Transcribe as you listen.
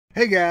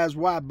Hey guys,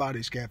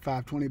 widebody scat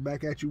 520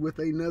 back at you with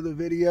another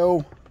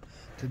video.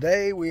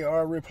 Today we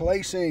are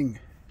replacing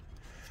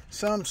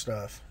some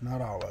stuff, not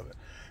all of it.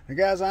 Now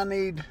guys, I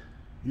need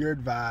your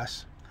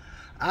advice.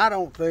 I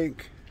don't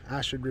think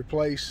I should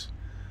replace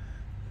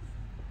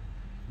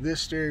this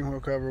steering wheel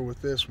cover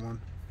with this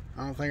one.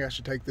 I don't think I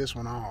should take this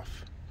one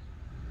off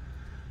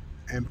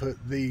and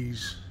put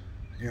these,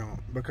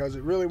 because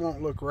it really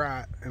won't look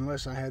right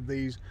unless I had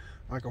these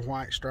like a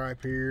white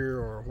stripe here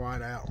or a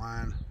white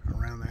outline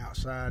around the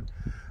outside.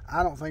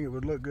 I don't think it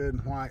would look good in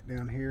white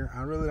down here.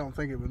 I really don't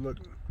think it would look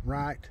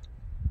right,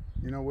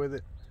 with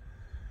it.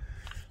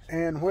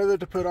 And whether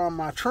to put on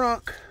my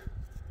trunk,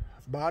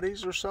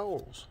 bodies or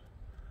soles.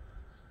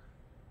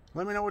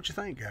 Let me know what you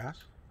think, guys.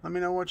 Let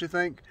me know what you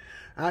think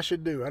I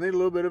should do. I need a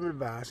little bit of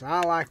advice. I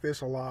like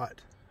this a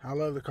lot. I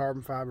love the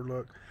carbon fiber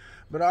look,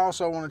 but I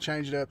also want to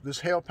change it up. This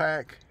Hell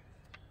Pack,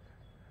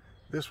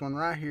 this one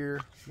right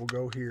here will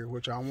go here,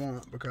 which I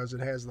want because it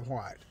has the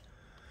white.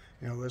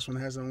 This one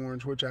has the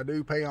orange, which I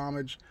do pay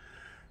homage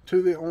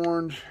to the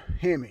orange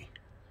Hemi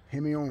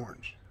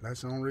orange.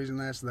 That's the only reason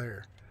that's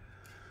there.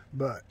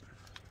 But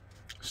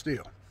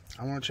still,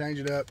 I want to change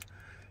it up.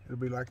 It'll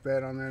be like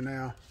that on there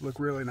now. Look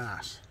really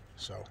nice.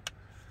 So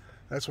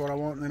that's what I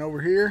want. And then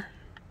over here,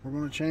 we're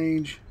going to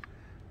change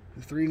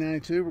the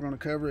 392. We're going to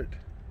cover it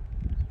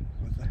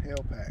with the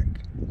Hell Pack.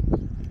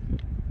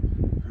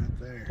 Right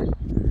there.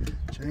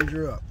 Change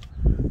her up.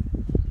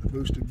 The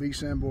boosted B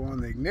symbol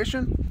on the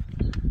ignition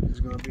is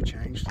going to be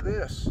changed to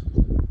this.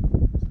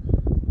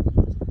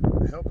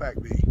 The Hell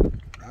Pack B.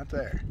 Right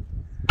there.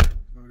 It's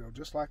going to go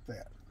just like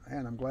that.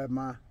 And I'm glad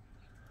my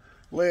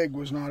leg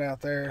was not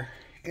out there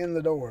in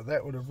the door.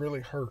 That would have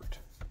really hurt.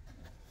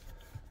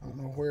 I don't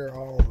know where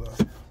all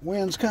the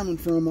wind's coming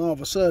from all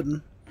of a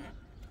sudden,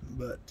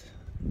 but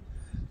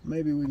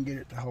maybe we can get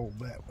it to hold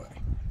that way.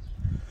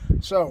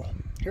 So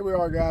here we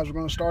are, guys. We're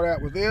going to start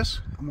out with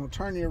this. I'm going to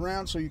turn you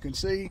around so you can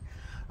see.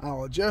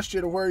 I'll adjust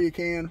you to where you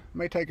can. It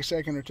may take a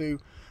second or two,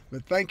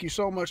 but thank you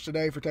so much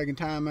today for taking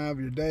time out of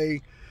your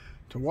day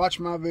to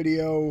watch my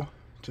video,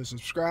 to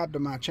subscribe to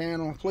my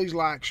channel. Please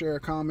like, share,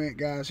 comment,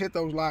 guys. Hit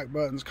those like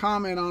buttons,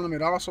 comment on them.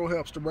 It also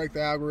helps to break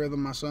the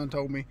algorithm, my son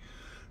told me.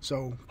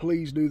 So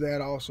please do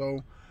that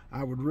also.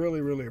 I would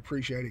really, really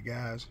appreciate it,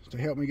 guys, to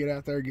help me get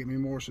out there, get me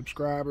more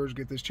subscribers,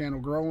 get this channel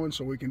growing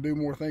so we can do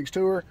more things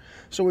to her,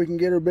 so we can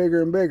get her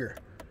bigger and bigger.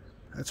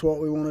 That's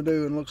what we want to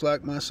do, and looks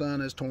like my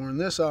son has torn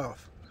this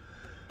off.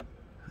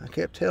 I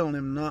kept telling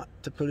him not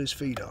to put his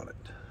feet on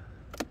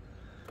it.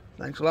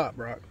 Thanks a lot,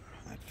 Brock.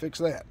 I fix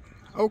that.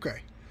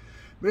 Okay.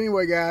 But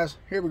anyway, guys,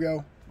 here we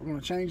go. We're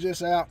going to change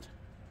this out.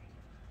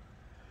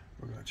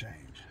 We're going to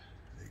change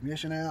the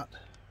ignition out.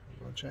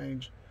 We're going to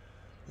change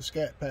the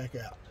scat pack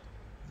out.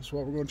 That's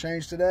what we're going to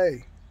change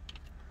today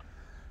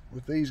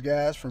with these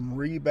guys from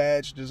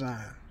Rebadge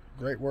Design.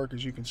 Great work,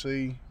 as you can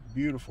see.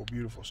 Beautiful,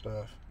 beautiful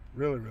stuff.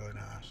 Really, really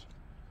nice.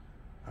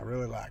 I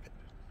really like it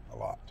a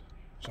lot.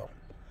 So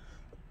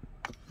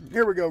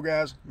here we go,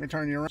 guys. Let me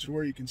turn you around to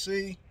where you can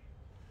see.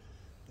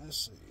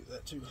 Let's see, is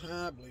that too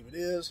high? I believe it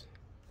is.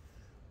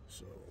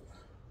 So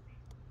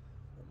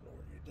I'll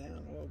lower you down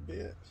a little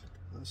bit.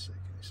 Let's see,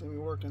 can you see me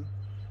working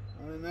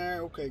right in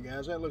there? Okay,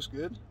 guys, that looks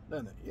good,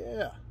 doesn't it?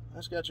 Yeah,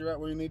 that's got you right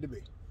where you need to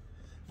be.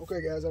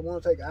 Okay, guys, I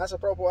want to take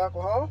isopropyl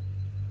alcohol.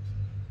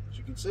 As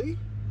you can see,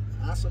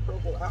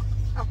 isopropyl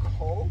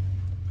alcohol.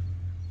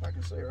 If I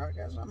can say it right,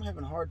 guys, I'm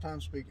having a hard time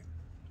speaking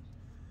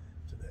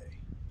today.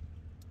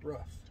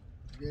 Rough.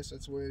 I guess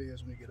that's the way it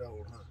is when you get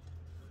old, huh?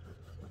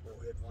 Go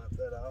ahead and wipe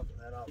that off, and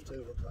that off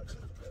too. Looks like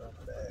something got on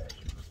the dash.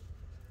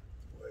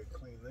 Go ahead and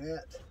clean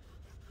that.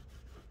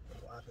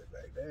 Wipe it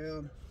back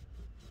down.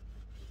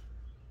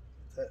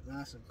 Get that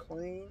nice and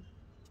clean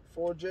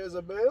for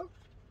Jezabel.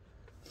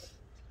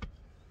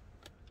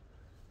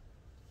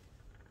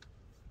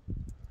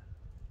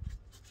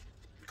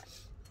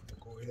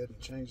 Go ahead and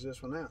change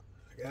this one out.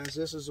 Guys,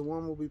 this is the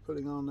one we'll be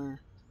putting on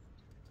there.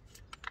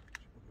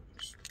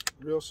 It's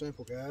real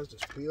simple, guys.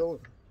 Just peel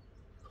and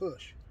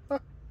push.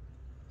 That's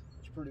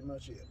pretty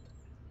much it.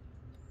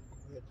 Go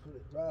ahead and put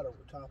it right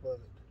over top of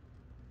it.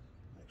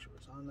 Make sure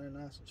it's on there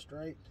nice and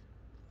straight.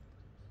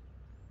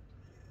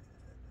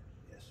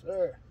 Yes,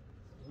 sir.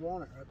 We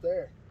want it right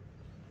there.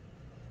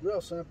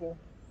 Real simple.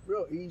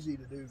 Real easy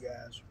to do,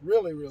 guys.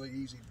 Really, really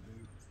easy to do.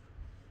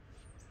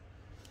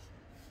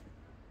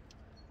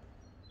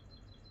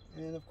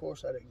 And of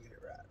course I didn't get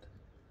it right.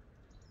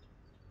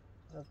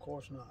 Of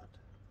course not.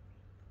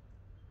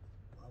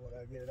 Why would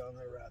I get it on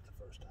there right the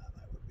first time?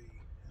 That would be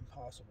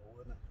impossible,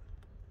 wouldn't it?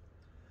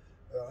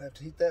 Well, I'll have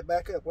to heat that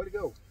back up. Way to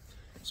go.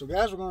 So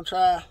guys, we're going to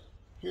try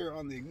here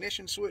on the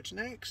ignition switch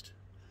next.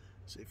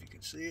 See if you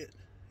can see it.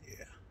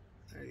 Yeah,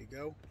 there you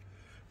go.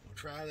 We'll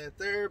try that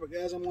there, but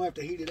guys, I'm going to have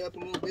to heat it up a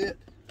little bit.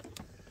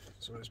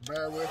 So just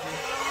bear with me.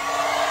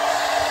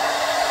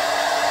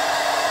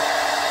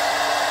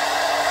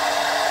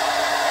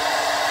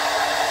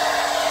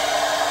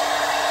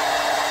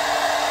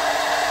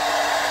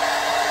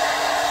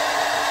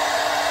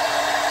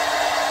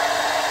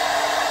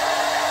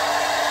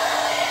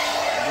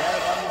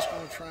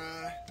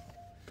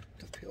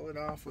 peel it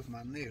off with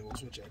my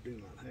nails, which I do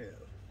not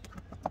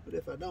have. But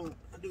if I don't,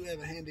 I do have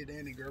a handy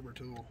dandy Gerber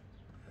tool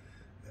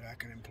that I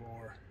can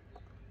employ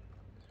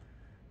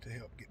to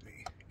help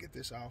get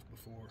this off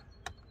before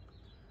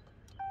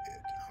it,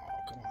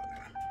 oh, come on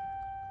now.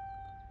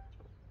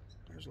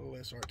 There's a little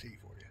SRT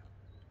for you.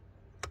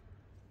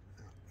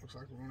 Now, looks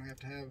like we're going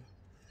to have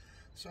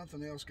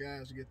something else,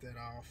 guys, to get that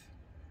off.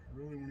 I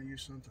really want to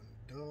use something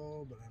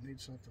dull, but I need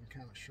something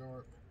kind of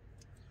sharp.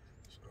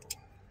 So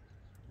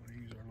I'm going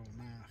to use our little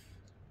knife.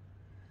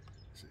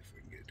 See if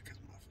we can get it to come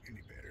off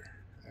any better.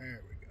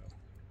 There we go.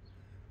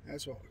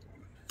 That's what we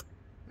wanted.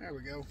 There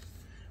we go.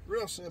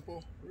 Real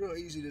simple, real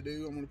easy to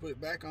do. I'm going to put it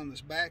back on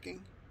this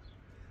backing,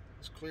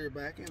 this clear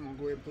backing. I'm going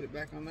to go ahead and put it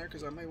back on there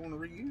because I may want to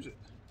reuse it.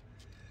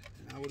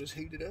 And I will just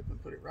heat it up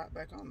and put it right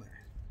back on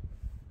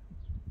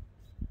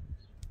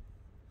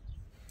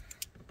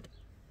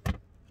there.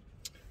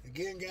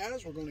 Again,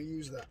 guys, we're going to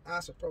use the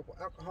isopropyl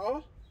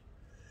alcohol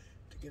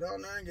to get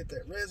on there and get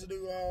that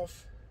residue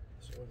off,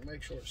 so we can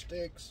make sure it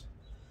sticks.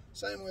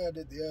 Same way I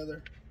did the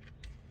other,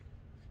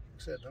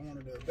 except I want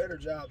to do a better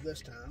job this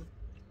time.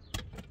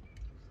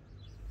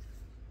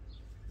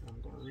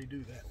 I'm going to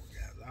redo that one,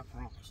 guys. I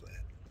promise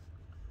that.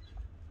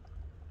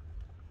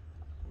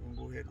 We're going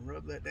to go ahead and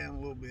rub that down a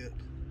little bit.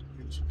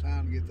 Give it some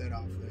time to get that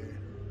off there.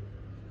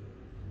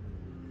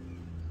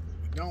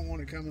 We don't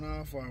want it coming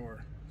off while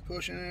we're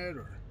pushing it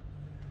or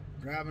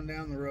driving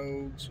down the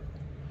road. So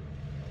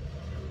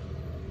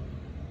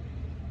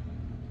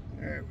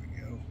there we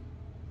go.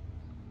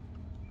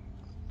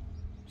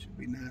 Should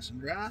be nice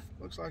and dry.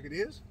 Looks like it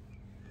is.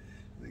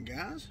 And then,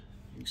 guys,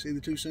 you can see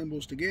the two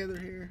symbols together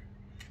here.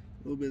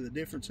 A little bit of the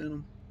difference in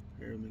them.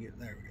 Here, let me get,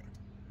 there we go.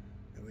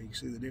 That way you can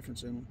see the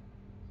difference in them.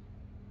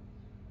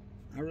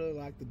 I really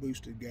like the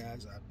boosted,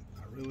 guys. I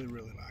really,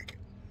 really like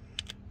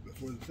it. But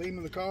for the theme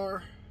of the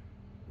car,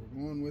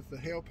 we're going with the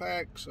Hell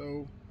Pack,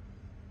 so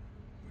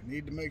we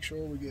need to make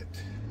sure we get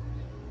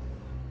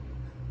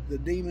the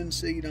demon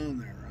seed on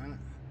there, right?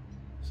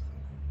 So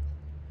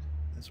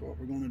that's what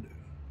we're going to do.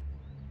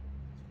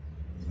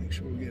 Make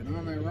sure we get it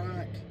on there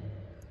right,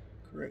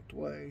 correct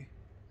way.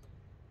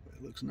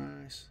 It looks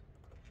nice.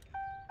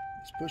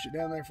 Let's push it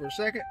down there for a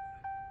second.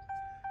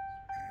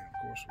 And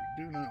of course,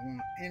 we do not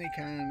want any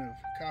kind of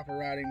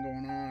copywriting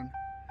going on.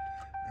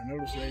 I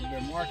noticed they've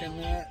been marking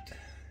that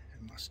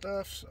in my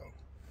stuff, so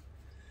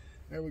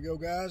there we go,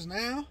 guys.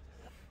 Now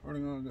we're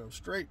going to go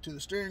straight to the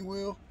steering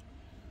wheel.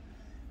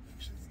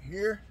 You see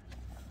here,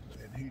 go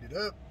ahead and heat it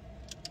up.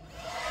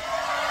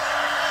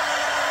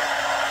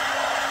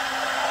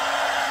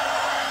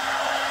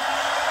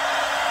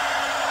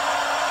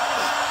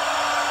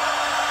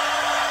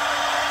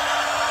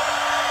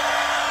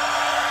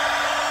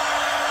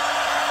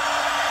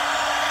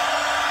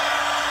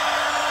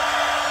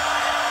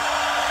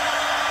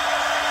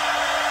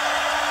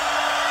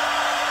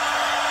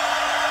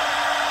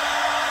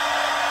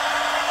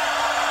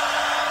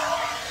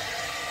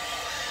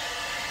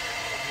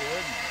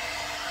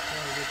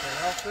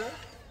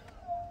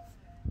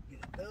 Get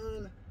it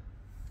done.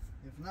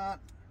 If not,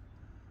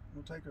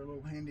 we'll take our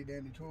little handy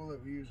dandy tool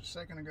that we used a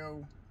second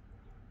ago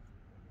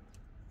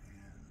and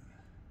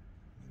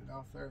get it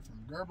off there from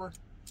Gerber.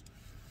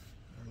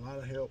 There's a lot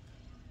of help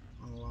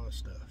on a lot of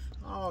stuff.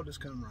 Oh, just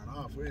come right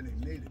off. We didn't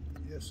even need it.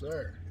 Yes,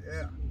 sir.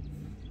 Yeah.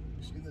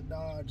 See the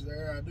dodge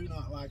there? I do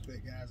not like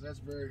that, guys. That's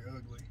very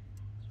ugly.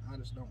 I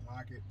just don't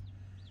like it.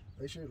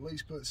 They should at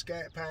least put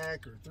scat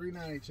pack or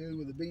 392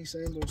 with a B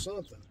symbol,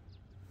 something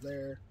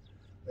there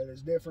that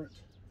is different.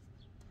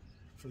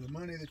 For the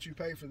money that you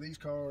pay for these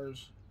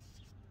cars,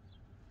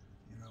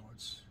 you know,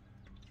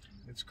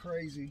 it's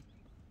crazy.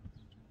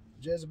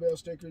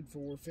 Jezabel stickered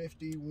for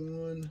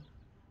 $51,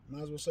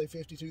 might as well say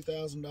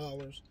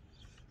 $52,000.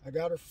 I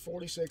got her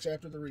for $46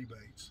 after the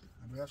rebates.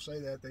 I do have to say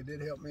that they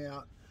did help me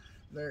out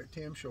there at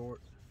Tim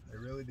Short. They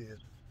really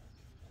did.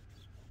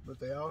 But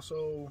they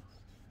also,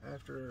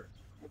 after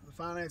the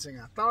financing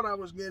I thought I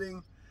was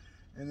getting,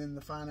 and then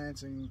the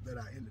financing that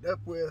I ended up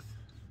with,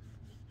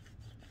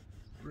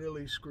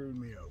 really screwed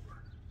me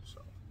over.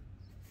 So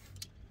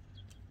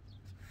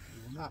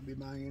we will not be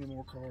buying any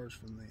more cars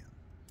from them.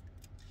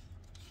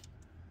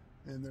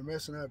 And they're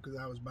messing up because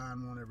I was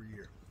buying one every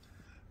year.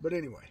 But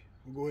anyway,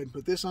 we'll go ahead and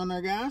put this on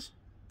there, guys.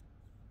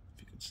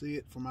 If you can see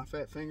it from my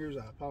fat fingers,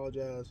 I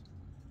apologize.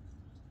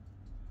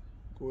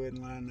 Go ahead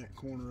and line that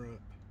corner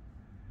up,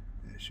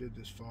 and it should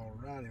just fall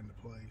right into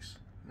place.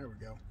 There we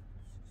go.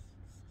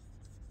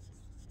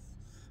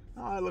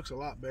 Oh, it looks a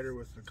lot better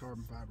with the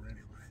carbon fiber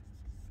anyway.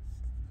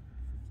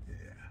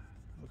 Yeah,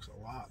 looks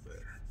a lot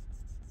better.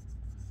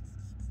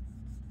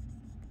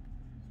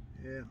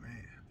 Yeah,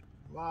 man,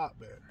 a lot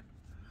better.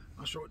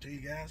 I'll show it to you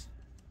guys.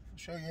 I'll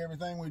show you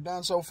everything we've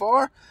done so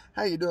far.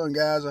 How you doing,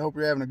 guys? I hope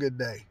you're having a good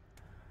day.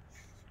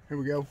 Here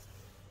we go.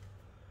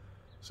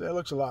 See, it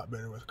looks a lot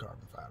better with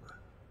carbon fiber.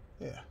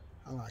 Yeah,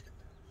 I like it.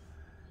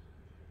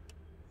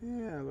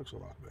 Yeah, it looks a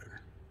lot better.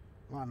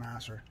 A lot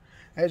nicer.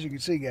 As you can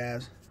see,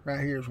 guys,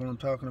 right here is what I'm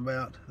talking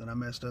about that I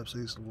messed up.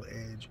 See this little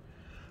edge.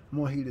 I'm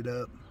going to heat it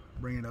up,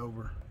 bring it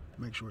over,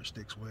 make sure it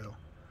sticks well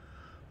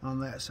on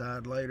that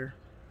side later.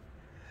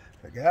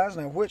 But guys,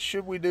 now which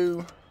should we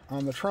do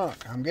on the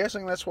trunk? I'm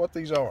guessing that's what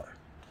these are.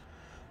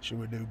 Should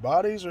we do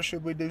bodies or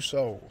should we do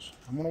soles?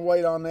 I'm going to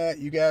wait on that.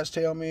 You guys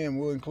tell me and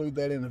we'll include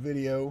that in the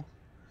video.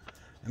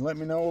 And let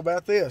me know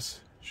about this.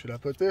 Should I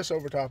put this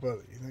over top of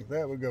it? You think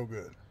that would go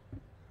good? I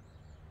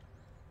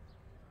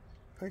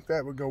think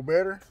that would go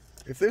better.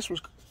 If this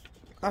was,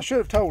 I should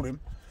have told him,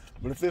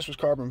 but if this was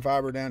carbon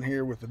fiber down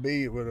here with the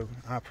B, it would have,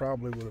 I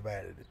probably would have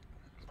added it.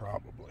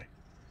 Probably.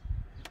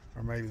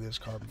 Or maybe this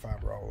carbon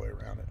fiber all the way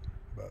around it.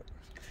 But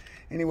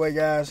anyway,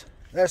 guys,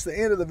 that's the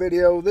end of the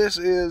video. This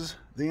is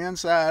the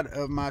inside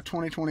of my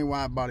 2020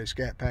 wide body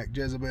Scat Pack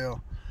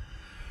Jezabel.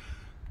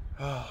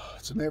 Oh,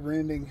 it's a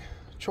never-ending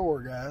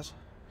chore, guys,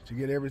 to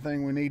get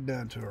everything we need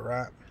done to it,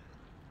 right?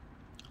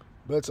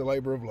 But it's a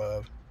labor of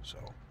love. So,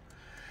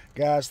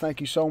 guys,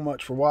 thank you so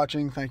much for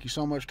watching. Thank you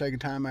so much for taking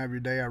time out of your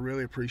day. I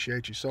really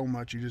appreciate you so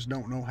much. You just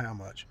don't know how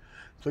much.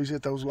 Please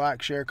hit those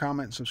like, share,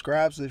 comment, and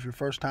subscribe. So if you're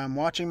first time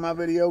watching my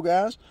video,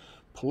 guys,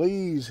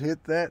 please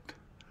hit that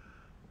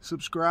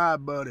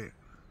subscribe button.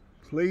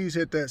 Please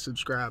hit that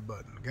subscribe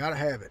button. Gotta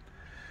have it.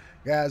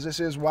 Guys, this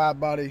is Wide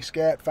Body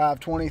Scat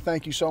 520.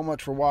 Thank you so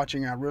much for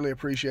watching. I really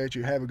appreciate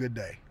you. Have a good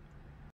day.